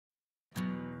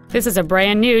This is a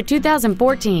brand new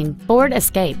 2014 Ford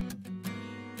Escape.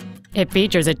 It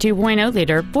features a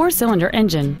 2.0-liter four-cylinder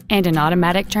engine and an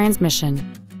automatic transmission.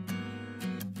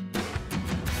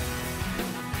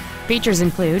 Features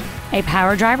include a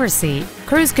power driver's seat,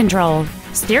 cruise control,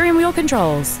 steering wheel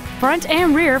controls, front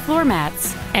and rear floor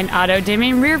mats, an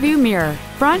auto-dimming rear-view mirror,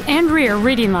 front and rear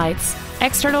reading lights,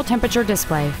 external temperature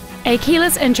display, a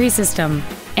keyless entry system,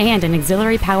 and an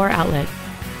auxiliary power outlet.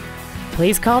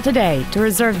 Please call today to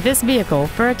reserve this vehicle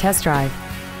for a test drive.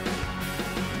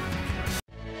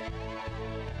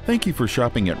 Thank you for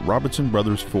shopping at Robertson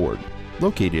Brothers Ford,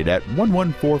 located at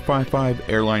 11455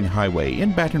 Airline Highway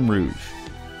in Baton Rouge.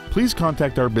 Please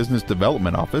contact our business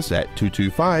development office at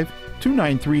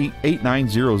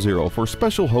 225-293-8900 for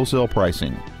special wholesale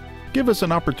pricing. Give us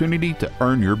an opportunity to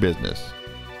earn your business.